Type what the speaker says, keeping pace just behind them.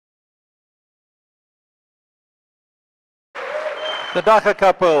The Dagga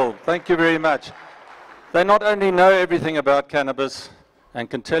couple, thank you very much. They not only know everything about cannabis and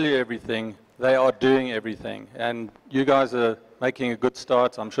can tell you everything, they are doing everything. And you guys are making a good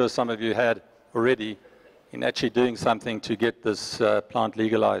start. I'm sure some of you had already in actually doing something to get this plant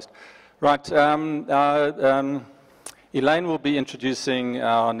legalized. Right, Elaine will be introducing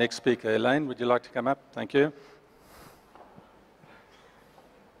our next speaker. Elaine, would you like to come up? Thank you.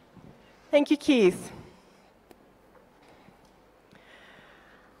 Thank you, Keith.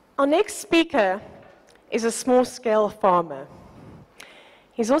 Our next speaker is a small-scale farmer.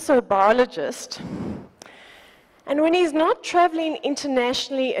 He's also a biologist. And when he's not traveling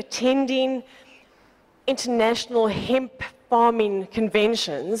internationally, attending international hemp farming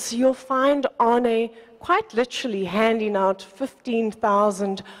conventions, you'll find Arne quite literally handing out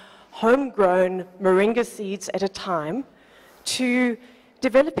 15,000 homegrown moringa seeds at a time to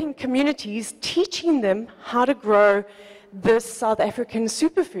developing communities, teaching them how to grow this South African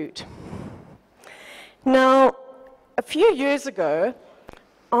superfood. Now, a few years ago,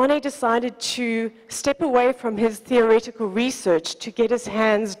 Arne decided to step away from his theoretical research to get his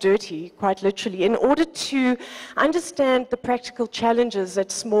hands dirty, quite literally, in order to understand the practical challenges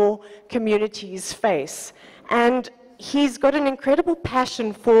that small communities face. And he's got an incredible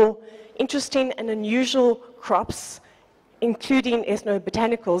passion for interesting and unusual crops, including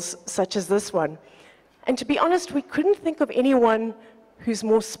ethnobotanicals such as this one. And to be honest, we couldn't think of anyone who's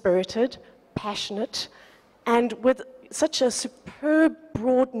more spirited, passionate, and with such a superb,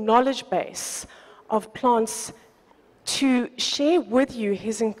 broad knowledge base of plants to share with you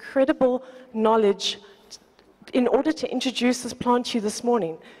his incredible knowledge in order to introduce this plant to you this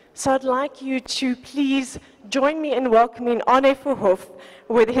morning. So I'd like you to please join me in welcoming Arne Verhoef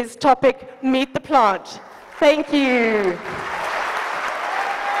with his topic, Meet the Plant. Thank you.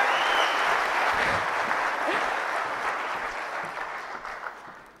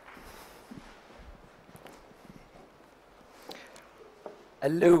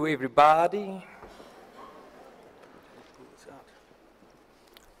 Hello, everybody.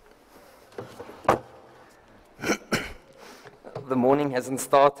 The morning hasn't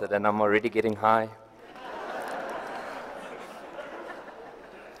started and I'm already getting high.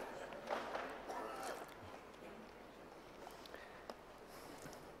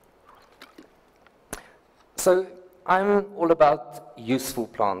 So I'm all about useful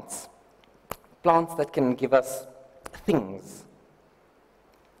plants. Plants that can give us things.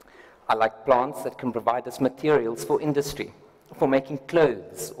 I like plants that can provide us materials for industry, for making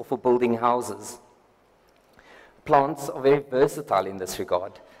clothes, or for building houses. Plants are very versatile in this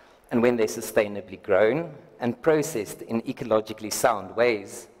regard, and when they're sustainably grown and processed in ecologically sound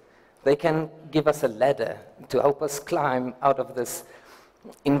ways, they can give us a ladder to help us climb out of this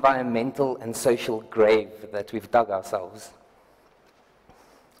environmental and social grave that we've dug ourselves.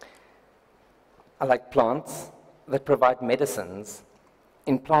 I like plants that provide medicines.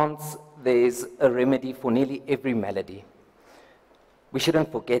 In plants, there's a remedy for nearly every malady. We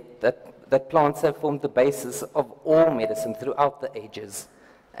shouldn't forget that plants have formed the basis of all medicine throughout the ages,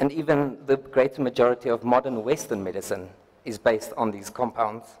 and even the great majority of modern Western medicine is based on these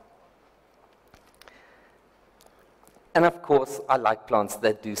compounds. And of course, I like plants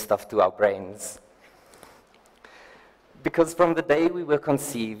that do stuff to our brains. Because from the day we were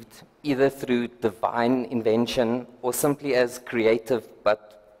conceived, either through divine invention or simply as creative but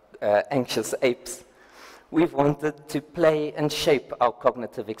anxious apes, we've wanted to play and shape our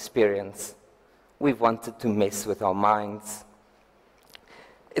cognitive experience. We've wanted to mess with our minds.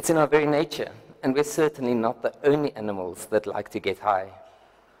 It's in our very nature, and we're certainly not the only animals that like to get high.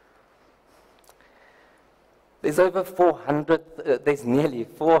 There's nearly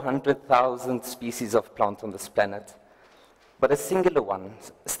 400,000 species of plant on this planet. But a singular one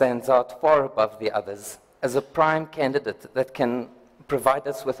stands out far above the others as a prime candidate that can provide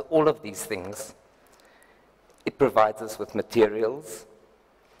us with all of these things. It provides us with materials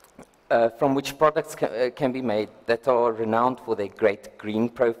from which products can be made that are renowned for their great green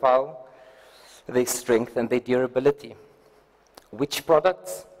profile, their strength, and their durability. Which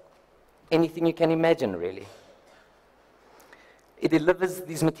products? Anything you can imagine, really. It delivers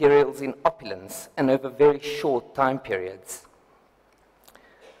these materials in opulence and over very short time periods.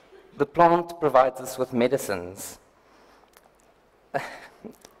 The plant provides us with medicines,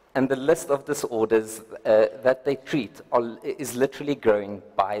 and the list of disorders that they treat is literally growing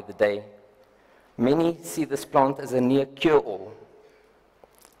by the day. Many see this plant as a near cure-all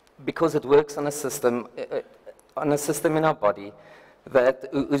because it works on a system in our body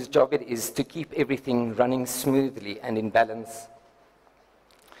whose job it is to keep everything running smoothly and in balance.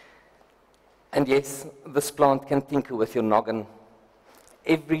 And yes, this plant can tinker with your noggin.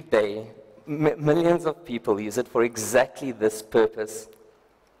 Every day, millions of people use it for exactly this purpose.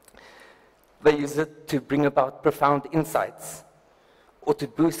 They use it to bring about profound insights or to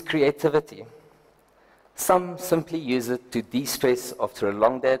boost creativity. Some simply use it to de-stress after a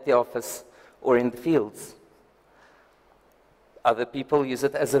long day at the office or in the fields. Other people use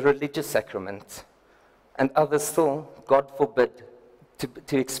it as a religious sacrament, and others still, God forbid,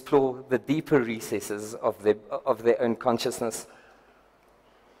 to explore the deeper recesses of their own consciousness.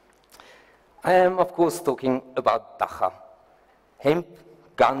 I am, of course, talking about Dagga. Hemp,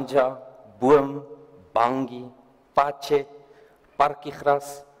 ganja, boom, bangi, pache,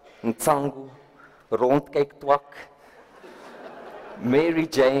 parkigras, ntsangu, rondkyktwak, Mary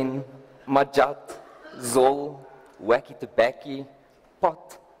Jane, majat, zol, wacky tobacco,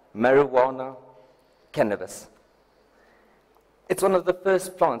 pot, marijuana, cannabis. It's one of the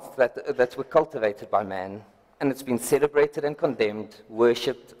first plants that were cultivated by man, and it's been celebrated and condemned,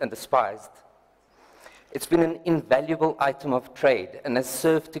 worshipped and despised. It's been an invaluable item of trade and has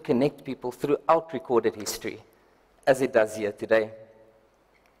served to connect people throughout recorded history, as it does here today.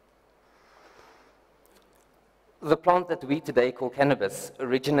 The plant that we today call cannabis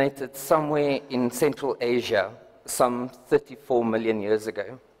originated somewhere in Central Asia some 34 million years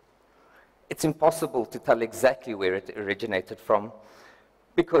ago. It's impossible to tell exactly where it originated from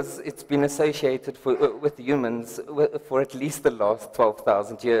because it's been associated with humans for at least the last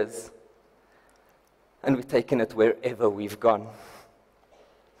 12,000 years. And we've taken it wherever we've gone.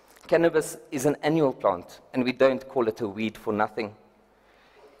 Cannabis is an annual plant, and we don't call it a weed for nothing.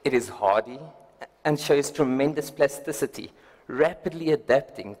 It is hardy and shows tremendous plasticity, rapidly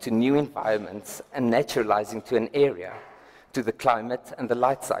adapting to new environments and naturalizing to an area, to the climate and the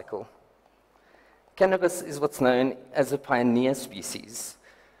light cycle. Cannabis is what's known as a pioneer species.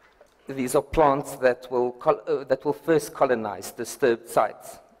 These are plants that will first colonize disturbed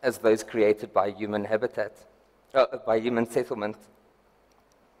sites, as those created by human habitat, by human settlement.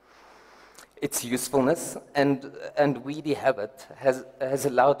 Its usefulness and weedy habit has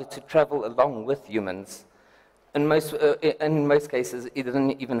allowed it to travel along with humans. In most cases, it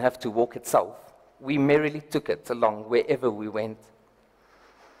didn't even have to walk itself. We merely took it along wherever we went.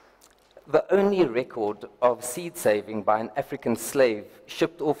 The only record of seed saving by an African slave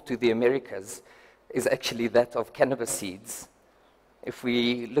shipped off to the Americas is actually that of cannabis seeds. If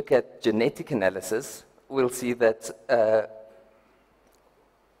we look at genetic analysis, we'll see that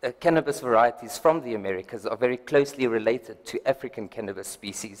cannabis varieties from the Americas are very closely related to African cannabis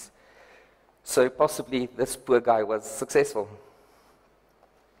species. So possibly this poor guy was successful.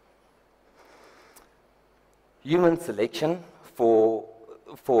 Human selection for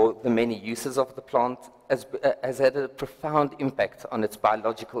the many uses of the plant has had a profound impact on its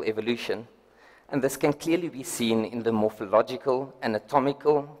biological evolution. And this can clearly be seen in the morphological,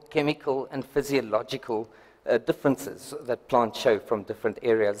 anatomical, chemical, and physiological differences that plants show from different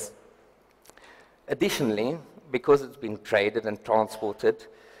areas. Additionally, because it's been traded and transported,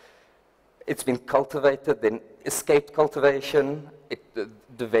 it's been cultivated, then escaped cultivation, it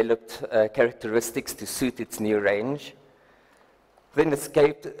developed characteristics to suit its new range, then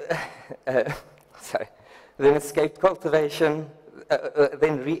escaped cultivation,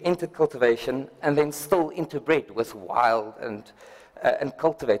 then re-entered cultivation, and then still interbred with wild and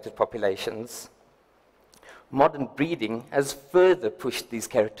cultivated populations. Modern breeding has further pushed these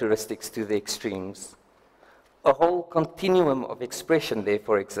characteristics to the extremes. A whole continuum of expression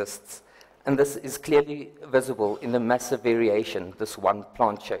therefore exists, and this is clearly visible in the massive variation this one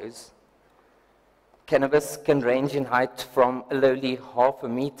plant shows. Cannabis can range in height from a lowly 0.5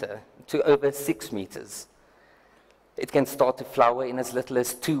 meter to over 6 meters. It can start to flower in as little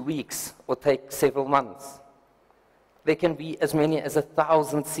as 2 weeks or take several months. There can be as many as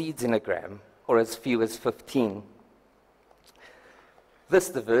 1,000 seeds in a gram, or as few as 15. This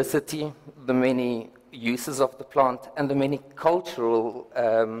diversity, the many uses of the plant, and the many cultural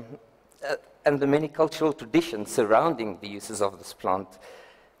traditions surrounding the uses of this plant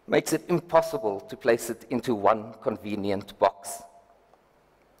makes it impossible to place it into one convenient box.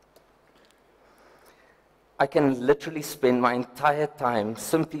 I can literally spend my entire time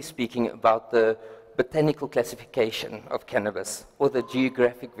simply speaking about the botanical classification of cannabis or the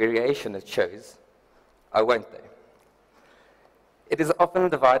geographic variation it shows. I won't though. It is often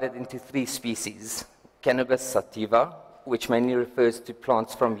divided into 3 species: Cannabis sativa, which mainly refers to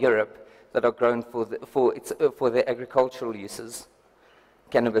plants from Europe that are grown for their agricultural uses;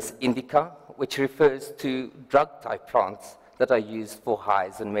 Cannabis indica, which refers to drug-type plants that are used for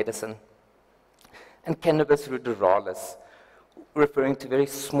highs and medicine; and Cannabis ruderalis, referring to very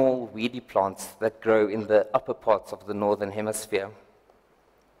small weedy plants that grow in the upper parts of the northern hemisphere.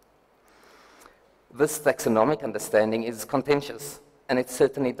 This taxonomic understanding is contentious, and it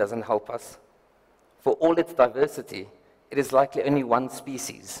certainly doesn't help us. For all its diversity, it is likely only one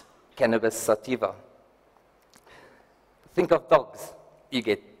species, Cannabis sativa. Think of dogs. You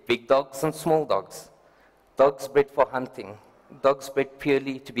get big dogs and small dogs. Dogs bred for hunting, dogs bred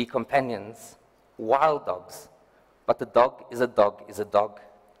purely to be companions, wild dogs. But a dog is a dog is a dog.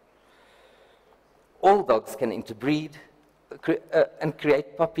 All dogs can interbreed and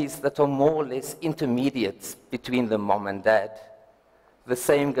create puppies that are more or less intermediates between the mom and dad. The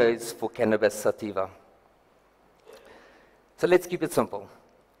same goes for Cannabis sativa. So let's keep it simple.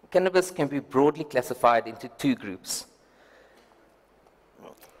 Cannabis can be broadly classified into two groups.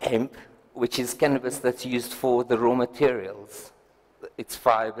 Hemp, which is cannabis that's used for the raw materials, its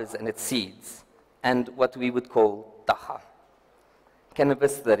fibers and its seeds, and what we would call Dagga,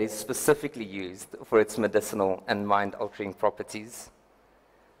 cannabis that is specifically used for its medicinal and mind-altering properties.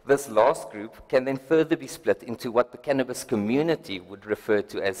 This last group can then further be split into what the cannabis community would refer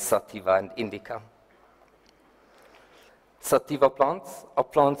to as sativa and indica. Sativa plants are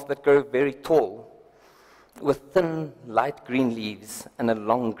plants that grow very tall, with thin, light green leaves and a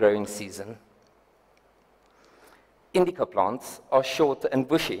long growing season. Indica plants are short and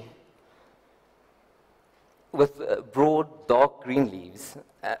bushy, with broad, dark green leaves,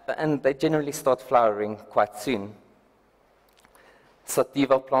 and they generally start flowering quite soon.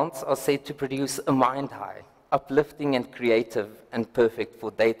 Sativa plants are said to produce a mind high, uplifting and creative and perfect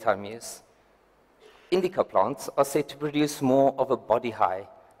for daytime use. Indica plants are said to produce more of a body high,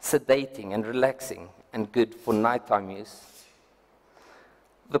 sedating and relaxing, and good for nighttime use.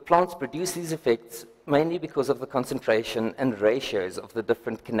 The plants produce these effects mainly because of the concentration and ratios of the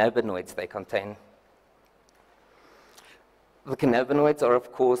different cannabinoids they contain. The cannabinoids are,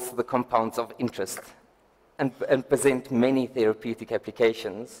 of course, the compounds of interest and present many therapeutic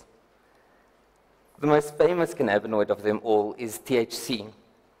applications. The most famous cannabinoid of them all is THC,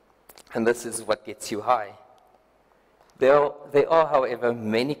 and this is what gets you high. There are, however,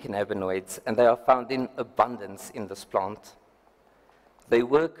 many cannabinoids, and they are found in abundance in this plant. They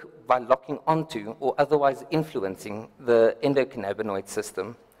work by locking onto or otherwise influencing the endocannabinoid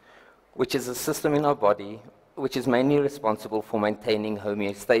system, which is a system in our body which is mainly responsible for maintaining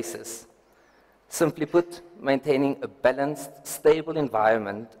homeostasis. Simply put, maintaining a balanced, stable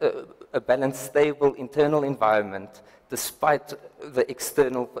environment, a balanced, stable internal environment, despite the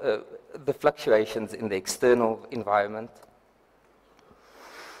external, the fluctuations in the external environment.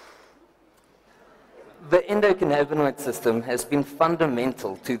 The endocannabinoid system has been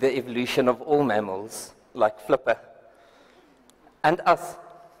fundamental to the evolution of all mammals, like Flipper, and us.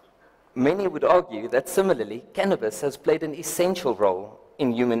 Many would argue that similarly, cannabis has played an essential role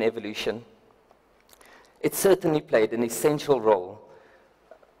in human evolution. It certainly played an essential role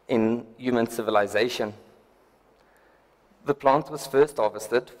in human civilization. The plant was first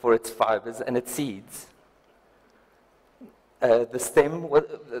harvested for its fibers and its seeds. The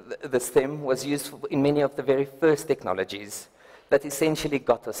stem was used in many of the very first technologies that essentially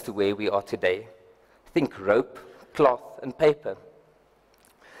got us to where we are today. Think rope, cloth, and paper.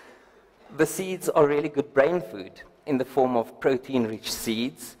 The seeds are really good brain food in the form of protein-rich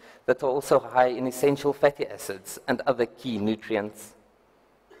seeds that are also high in essential fatty acids and other key nutrients.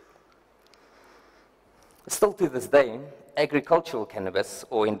 Still to this day, agricultural cannabis,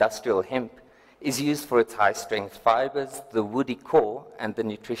 or industrial hemp, is used for its high-strength fibers, the woody core, and the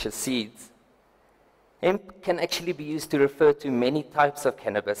nutritious seeds. Hemp can actually be used to refer to many types of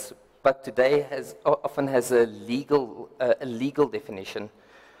cannabis, but today often has a legal definition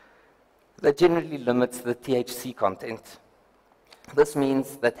that generally limits the THC content. This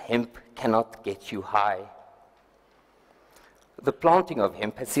means that hemp cannot get you high. The planting of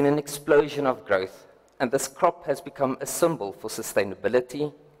hemp has seen an explosion of growth, and this crop has become a symbol for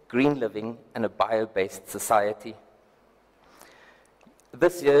sustainability, green living, and a bio-based society.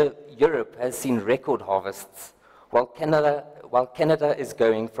 This year, Europe has seen record harvests, while Canada is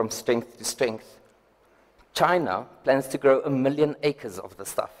going from strength to strength. China plans to grow 1 million acres of the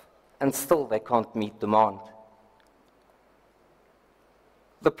stuff, and still they can't meet demand.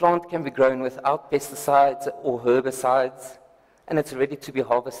 The plant can be grown without pesticides or herbicides, and it's ready to be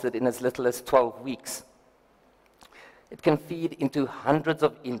harvested in as little as 12 weeks. It can feed into hundreds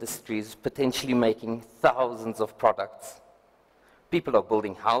of industries, potentially making thousands of products. People are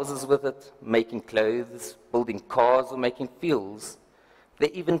building houses with it, making clothes, building cars, or making fuels. They're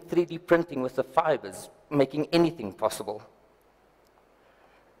even 3D printing with the fibers, making anything possible.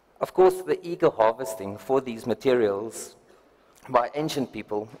 Of course, the eager harvesting for these materials by ancient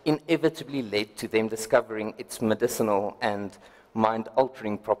people inevitably led to them discovering its medicinal and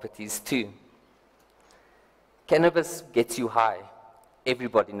mind-altering properties too. Cannabis gets you high.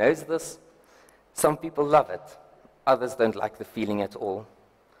 Everybody knows this. Some people love it. Others don't like the feeling at all.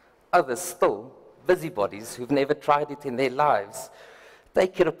 Others still, busybodies who've never tried it in their lives,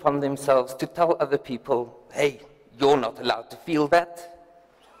 take it upon themselves to tell other people, hey, you're not allowed to feel that.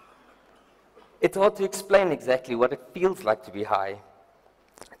 It's hard to explain exactly what it feels like to be high.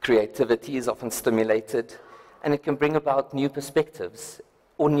 Creativity is often stimulated, and it can bring about new perspectives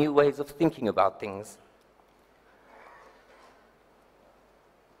or new ways of thinking about things.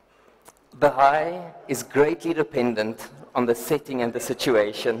 The high is greatly dependent on the setting and the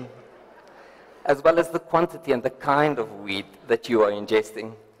situation, as well as the quantity and the kind of weed that you are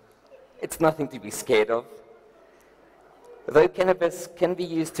ingesting. It's nothing to be scared of. Though cannabis can be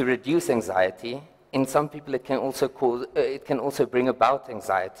used to reduce anxiety, in some people it can also bring about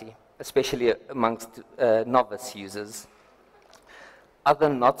anxiety, especially amongst novice users. Other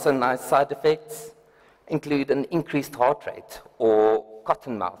not so nice side effects include an increased heart rate or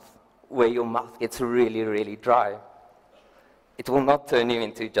cotton mouth, where your mouth gets really, really dry. It will not turn you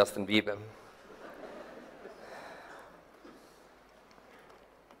into Justin Bieber.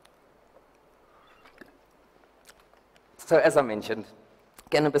 So as I mentioned,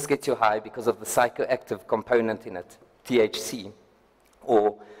 cannabis gets you high because of the psychoactive component in it, THC,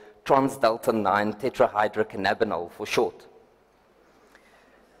 or trans-delta-9 tetrahydrocannabinol for short.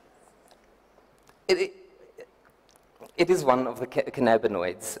 It is one of the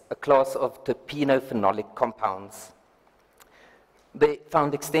cannabinoids, a class of terpenophenolic compounds. They're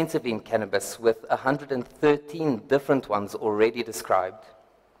found extensively in cannabis, with 113 different ones already described.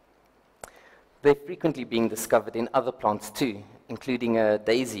 They're frequently being discovered in other plants too, including a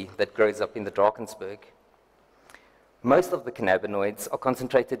daisy that grows up in the Drakensberg. Most of the cannabinoids are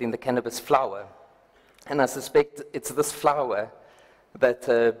concentrated in the cannabis flower, and I suspect it's this flower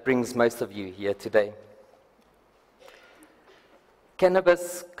that brings most of you here today.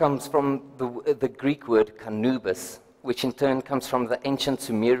 Cannabis comes from the Greek word cannubis, which in turn comes from the ancient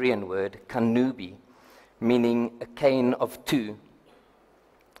Sumerian word kanubi, meaning a cane of two.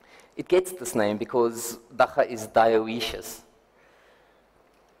 It gets this name because Dagga is dioecious,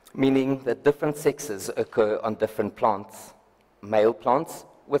 meaning that different sexes occur on different plants. Male plants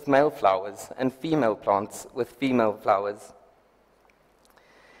with male flowers and female plants with female flowers.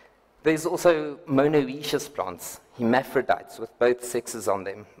 There's also monoecious plants, hermaphrodites with both sexes on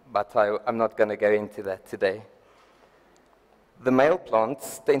them, but I'm not going to go into that today. The male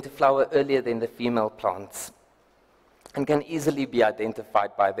plants tend to flower earlier than the female plants and can easily be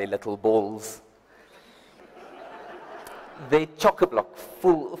identified by their little balls. They're chock-a-block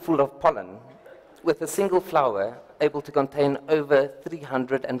full of pollen, with a single flower able to contain over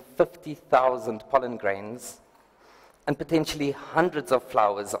 350,000 pollen grains and potentially hundreds of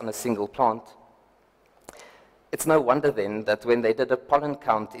flowers on a single plant. It's no wonder then that when they did a pollen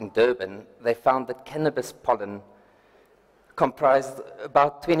count in Durban, they found that cannabis pollen comprised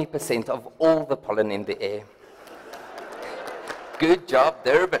about 20% of all the pollen in the air. Good job,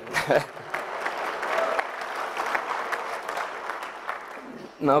 Durban.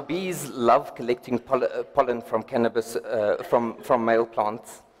 Now, bees love collecting pollen from cannabis, from male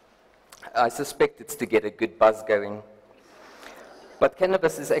plants. I suspect it's to get a good buzz going. But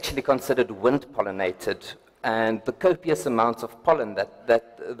cannabis is actually considered wind-pollinated, and the copious amounts of pollen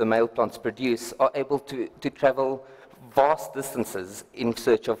that the male plants produce are able to travel vast distances in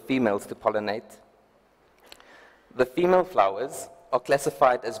search of females to pollinate. The female flowers are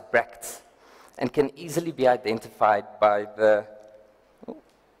classified as bracts and can easily be identified by the,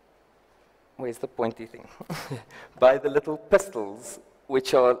 where's the pointy thing? By the little pistils,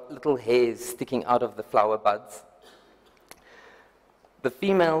 which are little hairs sticking out of the flower buds. The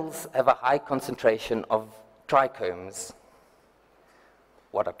females have a high concentration of trichomes.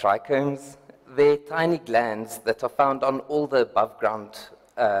 What are trichomes? They're tiny glands that are found on all the above ground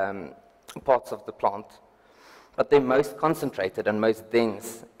parts of the plant, but they're most concentrated and most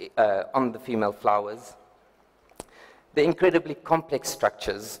dense on the female flowers. They're incredibly complex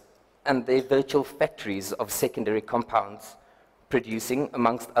structures, and they're virtual factories of secondary compounds, producing,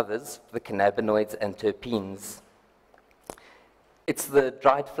 amongst others, the cannabinoids and terpenes. It's the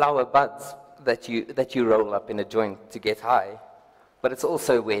dried flower buds that you roll up in a joint to get high, but it's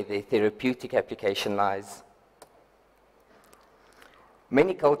also where their therapeutic application lies.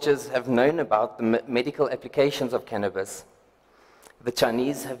 Many cultures have known about the medical applications of cannabis. The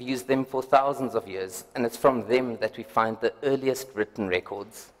Chinese have used them for thousands of years, and it's from them that we find the earliest written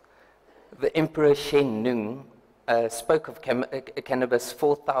records. The Emperor Shen Nung spoke of cannabis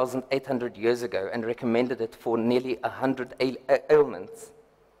 4,800 years ago and recommended it for nearly 100 ailments.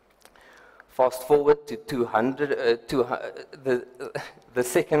 Fast forward to the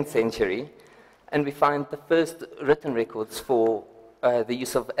 2nd century, and we find the first written records for the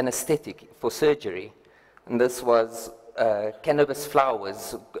use of anesthetic for surgery. And this was cannabis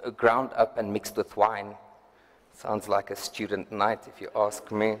flowers ground up and mixed with wine. Sounds like a student night, if you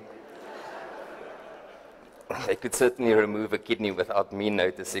ask me. They could certainly remove a kidney without me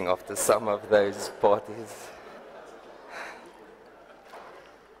noticing after some of those parties.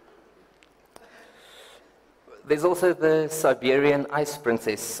 There's also the Siberian ice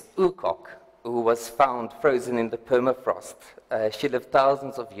princess, Ukok, who was found frozen in the permafrost. She lived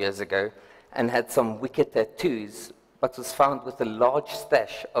thousands of years ago and had some wicked tattoos, but was found with a large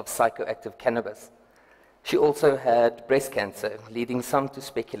stash of psychoactive cannabis. She also had breast cancer, leading some to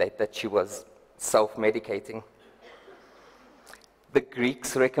speculate that she was self-medicating. The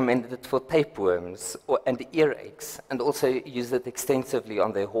Greeks recommended it for tapeworms and earaches, and also used it extensively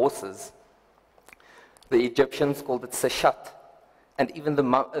on their horses. The Egyptians called it sashat, and even the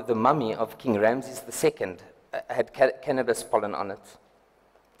mummy of King Ramses II had cannabis pollen on it.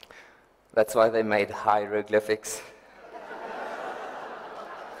 That's why they made hieroglyphics.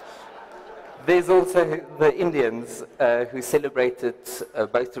 There's also the Indians who celebrate it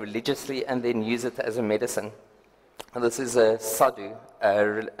both religiously and then use it as a medicine. And this is a sadhu,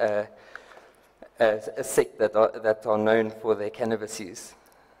 a sect that are known for their cannabis use.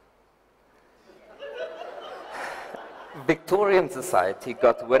 Victorian society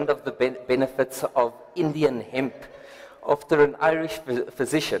got wind of the benefits of Indian hemp after an Irish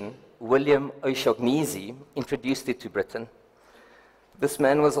physician, William O'Shaughnessy, introduced it to Britain. This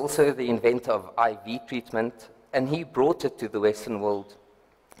man was also the inventor of IV treatment, and he brought it to the Western world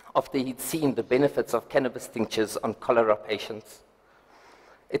after he'd seen the benefits of cannabis tinctures on cholera patients.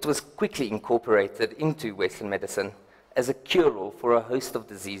 It was quickly incorporated into Western medicine as a cure-all for a host of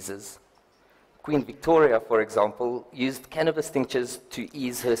diseases. Queen Victoria, for example, used cannabis tinctures to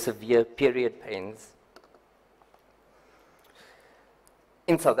ease her severe period pains.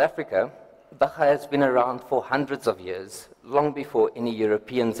 In South Africa, Dagga has been around for hundreds of years, long before any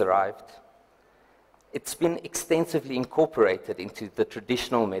Europeans arrived. It's been extensively incorporated into the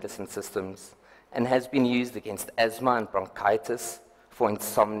traditional medicine systems and has been used against asthma and bronchitis, for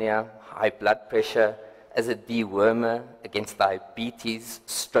insomnia, high blood pressure, as a dewormer against diabetes,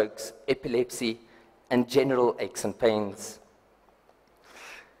 strokes, epilepsy, and general aches and pains.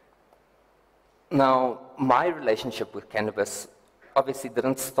 Now, my relationship with cannabis obviously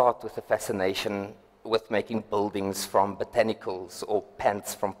didn't start with a fascination with making buildings from botanicals or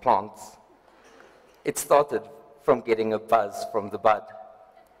pants from plants. It started from getting a buzz from the bud.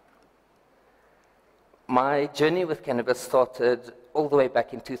 My journey with cannabis started all the way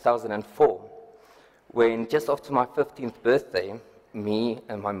back in 2004, when just after my 15th birthday, me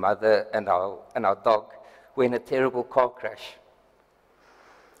and my mother and our dog were in a terrible car crash.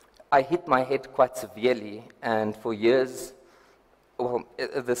 I hit my head quite severely, and for years,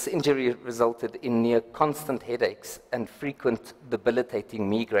 this injury resulted in near constant headaches and frequent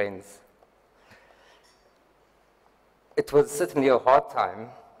debilitating migraines. It was certainly a hard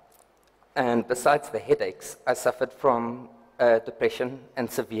time, and besides the headaches, I suffered from depression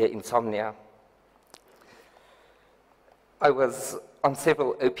and severe insomnia. I was on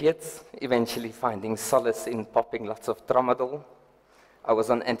several opiates, eventually finding solace in popping lots of tramadol. I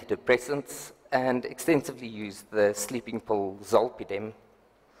was on antidepressants and extensively used the sleeping pill zolpidem.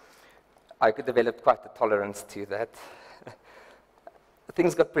 I developed quite a tolerance to that.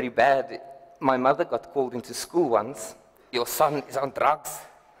 Things got pretty bad. My mother got called into school once. "Your son is on drugs."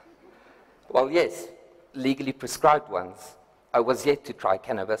 Well, yes, legally prescribed ones. I was yet to try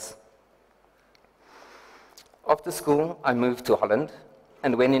cannabis. After school, I moved to Holland,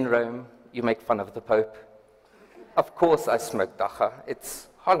 and when in Rome, you make fun of the Pope. Of course I smoked Dagga. It's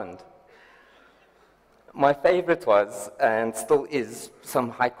Holland. My favorite was, and still is,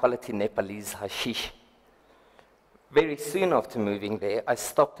 some high-quality Nepalese hashish. Very soon after moving there, I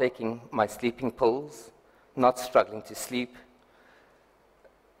stopped taking my sleeping pills, not struggling to sleep.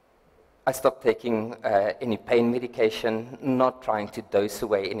 I stopped taking any pain medication, not trying to dose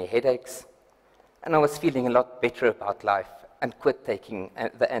away any headaches. And I was feeling a lot better about life and quit taking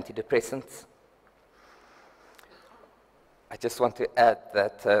the antidepressants. I just want to add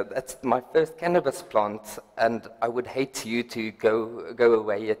that that's my first cannabis plant, and I would hate you to go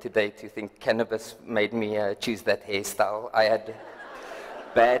away here today to think cannabis made me choose that hairstyle. I had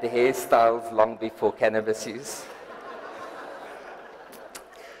bad hairstyles long before cannabis use.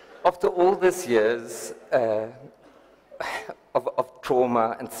 After all these years of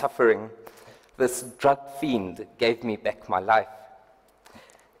trauma and suffering, this drug fiend gave me back my life.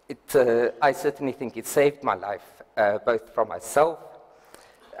 I certainly think it saved my life, both from myself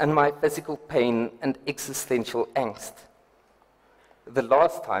and my physical pain and existential angst. The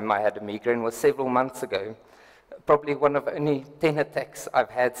last time I had a migraine was several months ago, probably one of only 10 attacks I've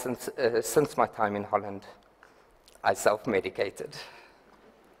had since my time in Holland. I self-medicated.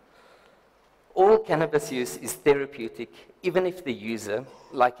 All cannabis use is therapeutic, even if the user,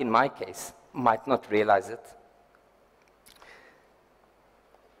 like in my case, might not realize it.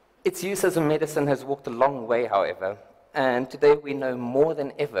 Its use as a medicine has walked a long way, however, and today we know more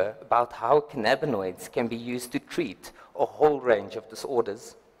than ever about how cannabinoids can be used to treat a whole range of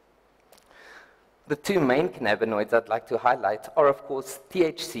disorders. The two main cannabinoids I'd like to highlight are, of course,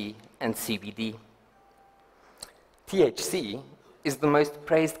 THC and CBD. THC is the most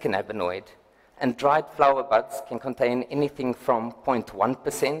praised cannabinoid, and dried flower buds can contain anything from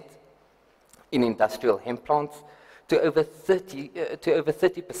 0.1% in industrial hemp plants to over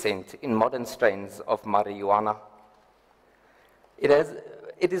 30% in modern strains of marijuana.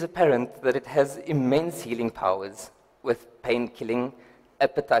 It is apparent that it has immense healing powers with pain-killing,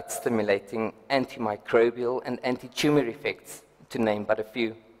 appetite-stimulating, antimicrobial, and anti-tumor effects, to name but a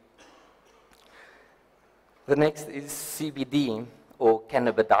few. The next is CBD, or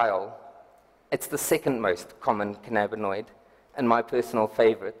cannabidiol. It's the second most common cannabinoid, and my personal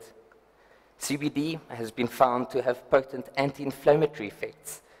favorite. CBD has been found to have potent anti-inflammatory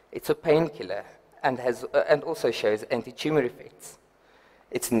effects. It's a painkiller and also shows anti-tumor effects.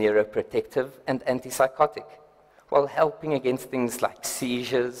 It's neuroprotective and antipsychotic, while helping against things like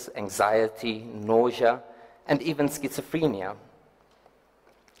seizures, anxiety, nausea, and even schizophrenia.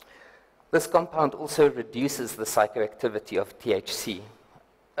 This compound also reduces the psychoactivity of THC,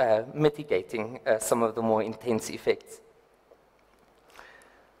 mitigating some of the more intense effects.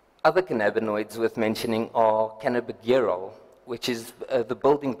 Other cannabinoids worth mentioning are cannabigerol, which is the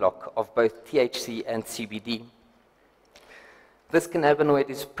building block of both THC and CBD. This cannabinoid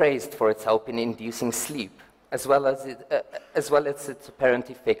is praised for its help in inducing sleep, as well as its apparent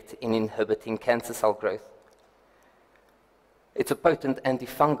effect in inhibiting cancer cell growth. It's a potent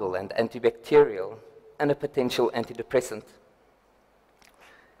antifungal and antibacterial, and a potential antidepressant.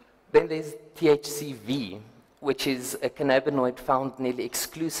 Then there's THCV, which is a cannabinoid found nearly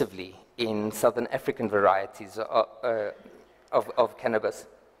exclusively in southern African varieties of cannabis.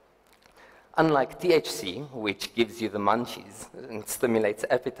 Unlike THC, which gives you the munchies and stimulates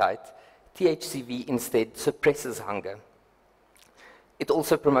appetite, THCV instead suppresses hunger. It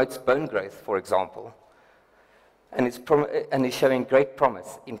also promotes bone growth, for example, and is showing great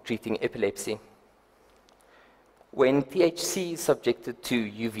promise in treating epilepsy. When THC is subjected to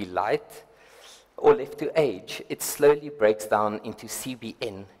UV light or left to age, it slowly breaks down into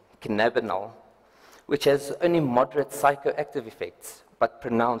CBN, cannabinol, which has only moderate psychoactive effects, but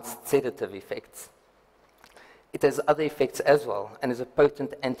pronounced sedative effects. It has other effects as well, and is a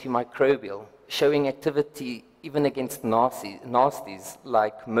potent antimicrobial, showing activity even against nasties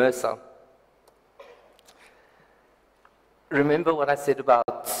like MRSA. Remember what I said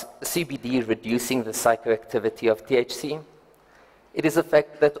about CBD reducing the psychoactivity of THC? It is a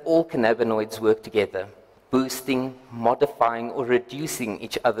fact that all cannabinoids work together, boosting, modifying, or reducing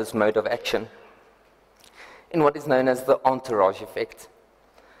each other's mode of action in what is known as the entourage effect.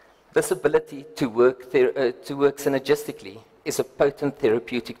 This ability to work synergistically is a potent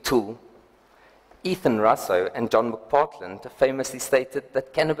therapeutic tool. Ethan Russo and John McPartland famously stated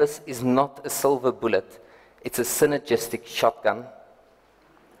that cannabis is not a silver bullet, it's a synergistic shotgun.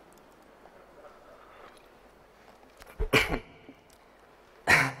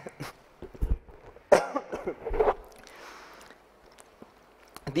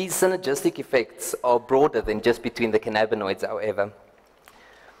 These synergistic effects are broader than just between the cannabinoids, however.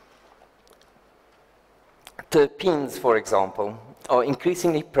 Terpenes, for example, are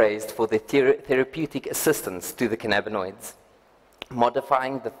increasingly praised for their therapeutic assistance to the cannabinoids,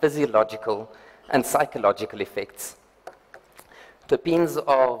 modifying the physiological and psychological effects. Terpenes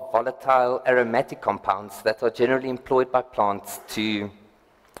are volatile aromatic compounds that are generally employed by plants to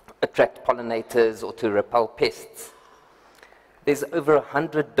attract pollinators or to repel pests. There's over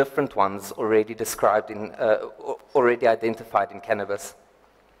 100 different ones already identified in cannabis.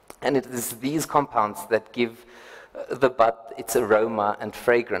 And it is these compounds that give the bud its aroma and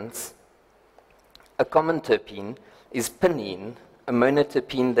fragrance. A common terpene is pinene, a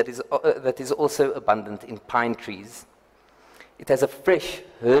monoterpene that is also abundant in pine trees. It has a fresh,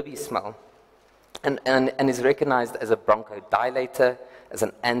 herby smell and is recognized as a bronchodilator, as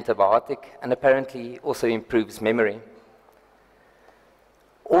an antibiotic, and apparently also improves memory.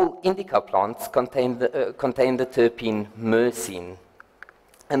 All indica plants contain the terpene myrcene,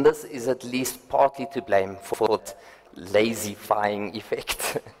 And this is at least partly to blame for that lazy-fying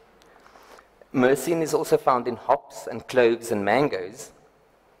effect. Myrcene is also found in hops and cloves and mangoes,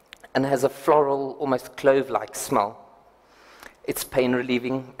 and has a floral, almost clove-like smell. It's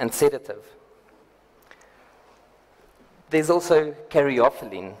pain-relieving and sedative. There's also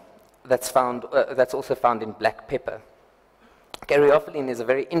caryophyllene that's also found in black pepper. Caryophyllene is a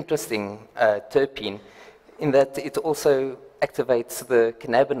very interesting terpene in that it also activates the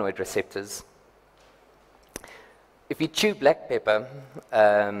cannabinoid receptors. If you chew black pepper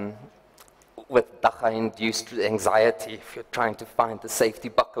with Dagga-induced anxiety, if you're trying to find the safety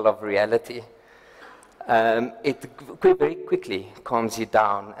buckle of reality, it very quickly calms you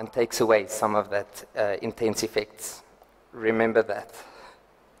down and takes away some of that intense effects. Remember that.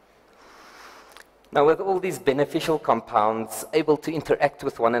 Now, with all these beneficial compounds able to interact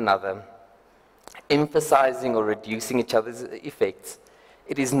with one another, emphasizing or reducing each other's effects,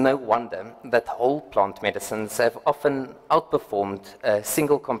 it is no wonder that whole plant medicines have often outperformed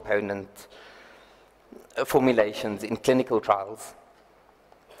single component formulations in clinical trials.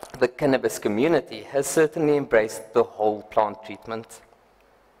 The cannabis community has certainly embraced the whole plant treatment.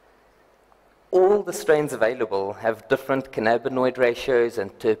 All the strains available have different cannabinoid ratios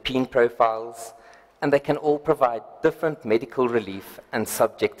and terpene profiles, and they can all provide different medical relief and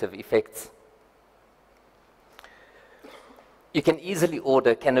subjective effects. You can easily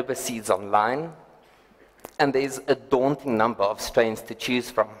order cannabis seeds online, and there's a daunting number of strains to choose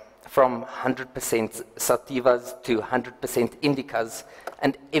from 100% sativas to 100% indicas,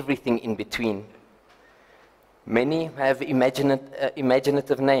 and everything in between. Many have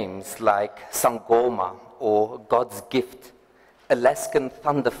imaginative names like Sangoma or God's Gift, Alaskan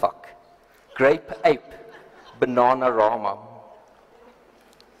Thunderfuck, Grape Ape, Banana Rama.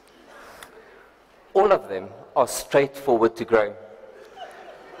 All of them are straightforward to grow.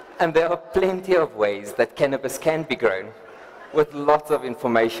 And there are plenty of ways that cannabis can be grown, with lots of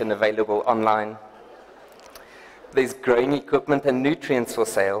information available online. There's growing equipment and nutrients for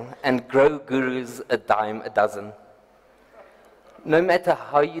sale, and grow gurus a dime a dozen. No matter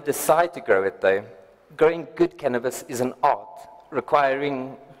how you decide to grow it, though, growing good cannabis is an art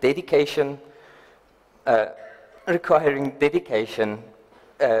requiring dedication,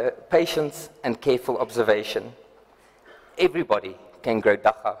 patience, and careful observation. Everybody can grow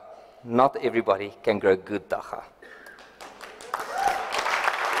Dagga. Not everybody can grow good Dagga.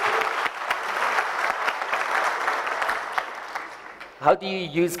 How do you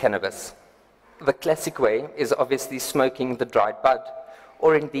use cannabis? The classic way is obviously smoking the dried bud,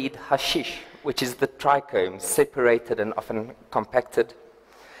 or indeed hashish, which is the trichome, separated and often compacted.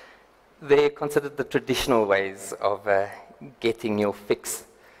 They're considered the traditional ways of getting your fix.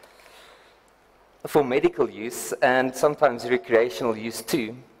 For medical use, and sometimes recreational use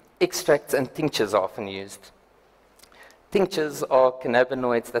too, extracts and tinctures are often used. Tinctures are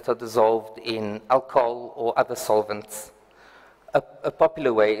cannabinoids that are dissolved in alcohol or other solvents. A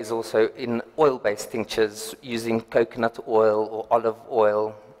popular way is also in oil-based tinctures using coconut oil or olive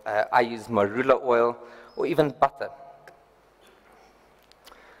oil. I use marula oil or even butter.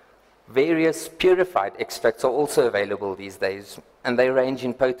 Various purified extracts are also available these days, and they range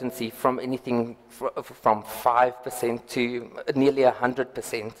in potency from anything from 5% to nearly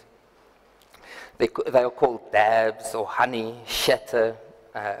 100%. They are called dabs or honey, shatter,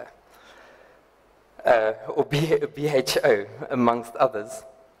 or BHO, amongst others.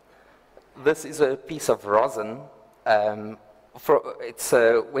 This is a piece of rosin. It's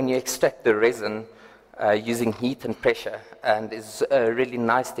when you extract the resin using heat and pressure, and is a really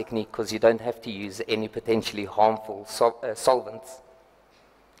nice technique because you don't have to use any potentially harmful solvents.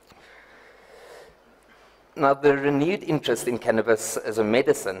 Now, the renewed interest in cannabis as a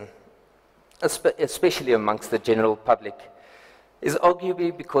medicine, especially amongst the general public, is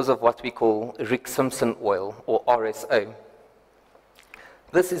arguably because of what we call Rick Simpson oil, or RSO.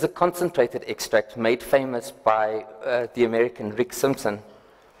 This is a concentrated extract made famous by the American Rick Simpson,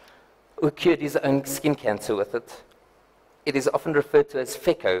 who cured his own skin cancer with it. It is often referred to as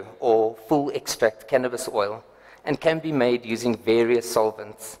FECO, or full extract cannabis oil, and can be made using various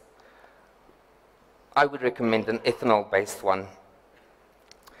solvents. I would recommend an ethanol-based one,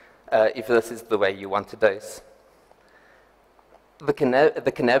 if this is the way you want to dose. The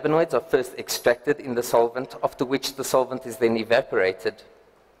cannabinoids are first extracted in the solvent, after which the solvent is then evaporated,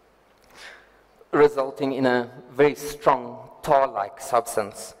 resulting in a very strong tar-like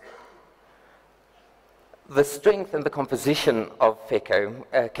substance. The strength and the composition of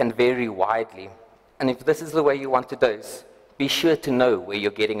FECO can vary widely, and if this is the way you want to dose, be sure to know where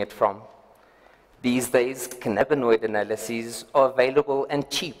you're getting it from. These days, cannabinoid analyses are available and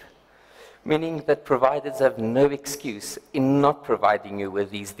cheap, meaning that providers have no excuse in not providing you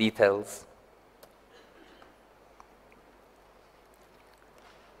with these details.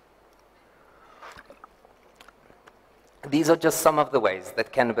 These are just some of the ways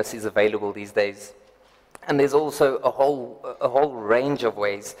that cannabis is available these days. And there's also a whole range of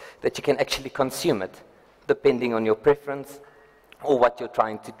ways that you can actually consume it, depending on your preference or what you're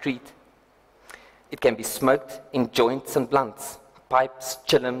trying to treat. It can be smoked in joints and blunts, pipes,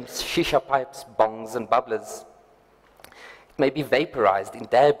 chillums, shisha pipes, bongs, and bubblers. It may be vaporized in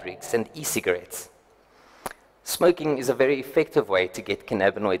dab rigs and e-cigarettes. Smoking is a very effective way to get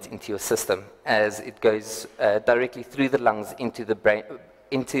cannabinoids into your system, as it goes directly through the lungs into the brain,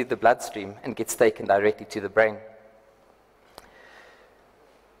 into the bloodstream, and gets taken directly to the brain.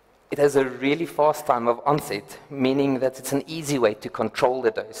 It has a really fast time of onset, meaning that it's an easy way to control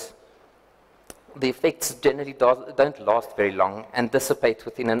the dose. The effects generally don't last very long and dissipate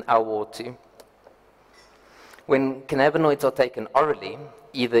within an hour or two. When cannabinoids are taken orally,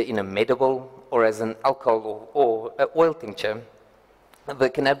 either in a medible or as an alcohol or oil tincture, the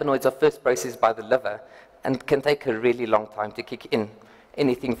cannabinoids are first processed by the liver and can take a really long time to kick in,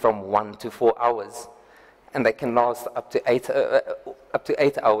 anything from 1 to 4 hours, and they can last up to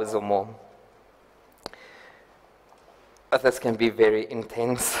 8 hours or more. But this can be very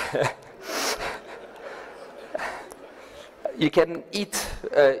intense. You can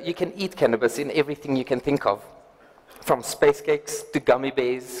eat cannabis in everything you can think of, from space cakes to gummy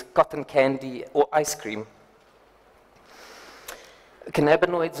bears, cotton candy, or ice cream.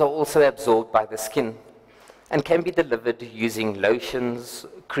 Cannabinoids are also absorbed by the skin and can be delivered using lotions,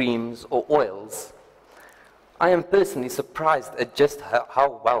 creams, or oils. I am personally surprised at just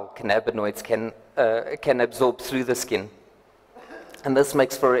how well cannabinoids can absorb through the skin. And this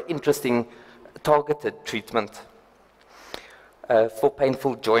makes for an interesting targeted treatment for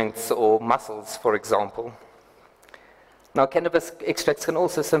painful joints or muscles, for example. Now, cannabis extracts can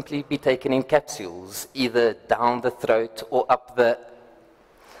also simply be taken in capsules, either down the throat or up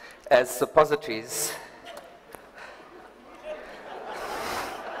as suppositories.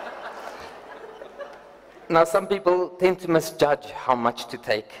 Now, some people tend to misjudge how much to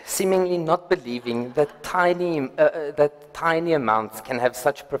take, seemingly not believing that tiny amounts can have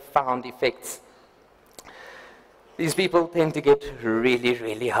such profound effects. These people tend to get really,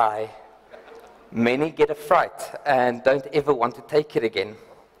 really high. Many get a fright and don't ever want to take it again.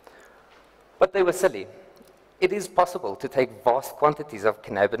 But they were silly. It is possible to take vast quantities of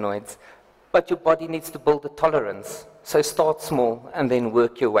cannabinoids, but your body needs to build a tolerance. So start small and then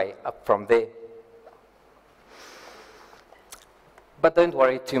work your way up from there. But don't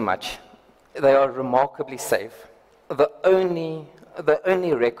worry too much. They are remarkably safe. The only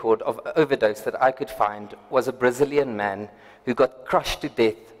record of overdose that I could find was a Brazilian man who got crushed to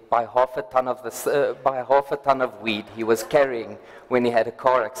death by half a ton of weed he was carrying when he had a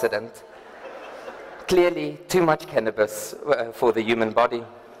car accident. Clearly, too much cannabis for the human body.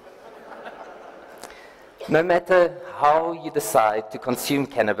 No matter how you decide to consume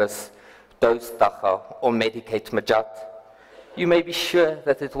cannabis, dose Dagga, or medicate Majat, you may be sure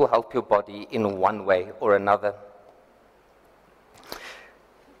that it will help your body in one way or another.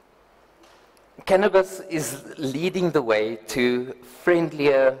 Cannabis is leading the way to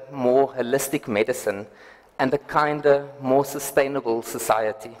friendlier, more holistic medicine and a kinder, more sustainable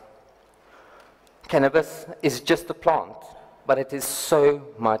society. Cannabis is just a plant, but it is so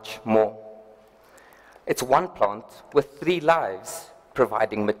much more. It's one plant with 3 lives,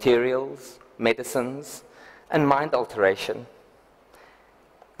 providing materials, medicines, and mind alteration.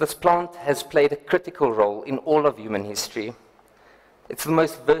 This plant has played a critical role in all of human history. It's the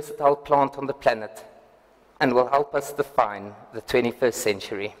most versatile plant on the planet and will help us define the 21st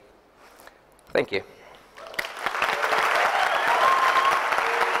century. Thank you.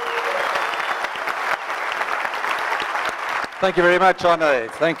 Thank you very much, Arne.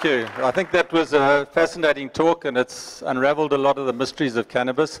 Thank you. I think that was a fascinating talk, and it's unraveled a lot of the mysteries of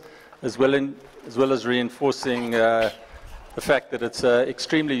cannabis, as well as reinforcing the fact that it's an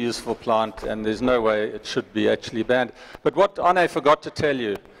extremely useful plant, and there's no way it should be actually banned. But what Arne forgot to tell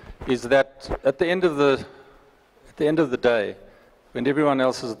you is that at the end of the day, when everyone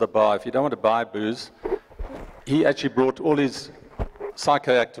else is at the bar, if you don't want to buy booze, he actually brought all his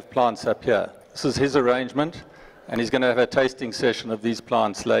psychoactive plants up here. This is his arrangement, and he's going to have a tasting session of these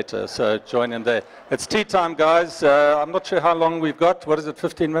plants later, so join in there. It's tea time, guys. I'm not sure how long we've got. What is it,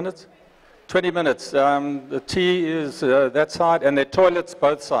 15 minutes? 20 minutes. The tea is that side, and there are toilets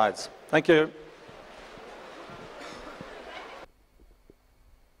both sides. Thank you.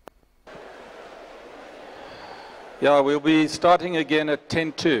 Yeah, we'll be starting again at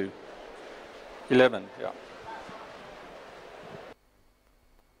 10 to 11. Yeah.